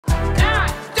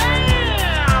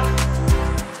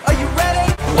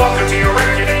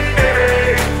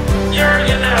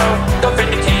the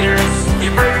vindicators. You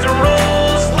break the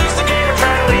rules, lose the game, or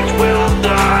try to leave, will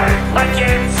die. Like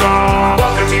in song,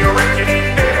 welcome to your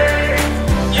reckoning day.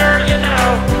 You're,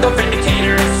 the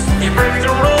vindicators. You break the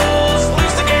rules,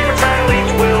 lose the game, or try to leave,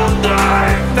 will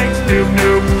die. Thanks, noob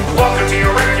noob. Welcome to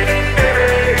your reckoning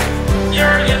day.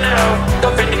 You're, the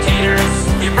vindicators.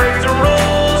 You break the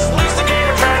rules, lose the game,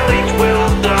 or try to leave, will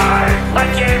die.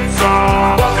 Like in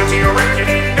song, welcome to your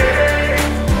reckoning day.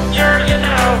 You're,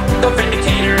 the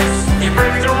vindicators. You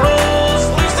break the rules,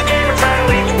 lose the game, or try to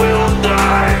leave, will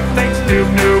die. Thanks, noob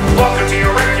noob. Welcome to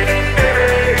your reckoning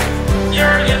day.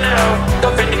 You're, the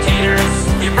vindicators.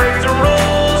 You break the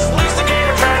rules, lose the game,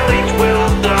 or try to leave, will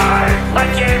die.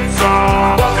 Like in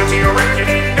song, welcome to your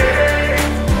reckoning day.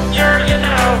 You're,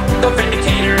 the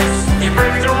vindicators. You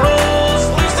break the rules,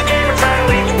 lose the game, or try to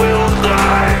leave, will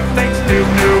die. Thanks, noob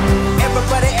noob.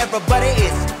 Everybody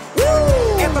is.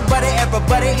 Woo! Everybody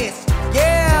is.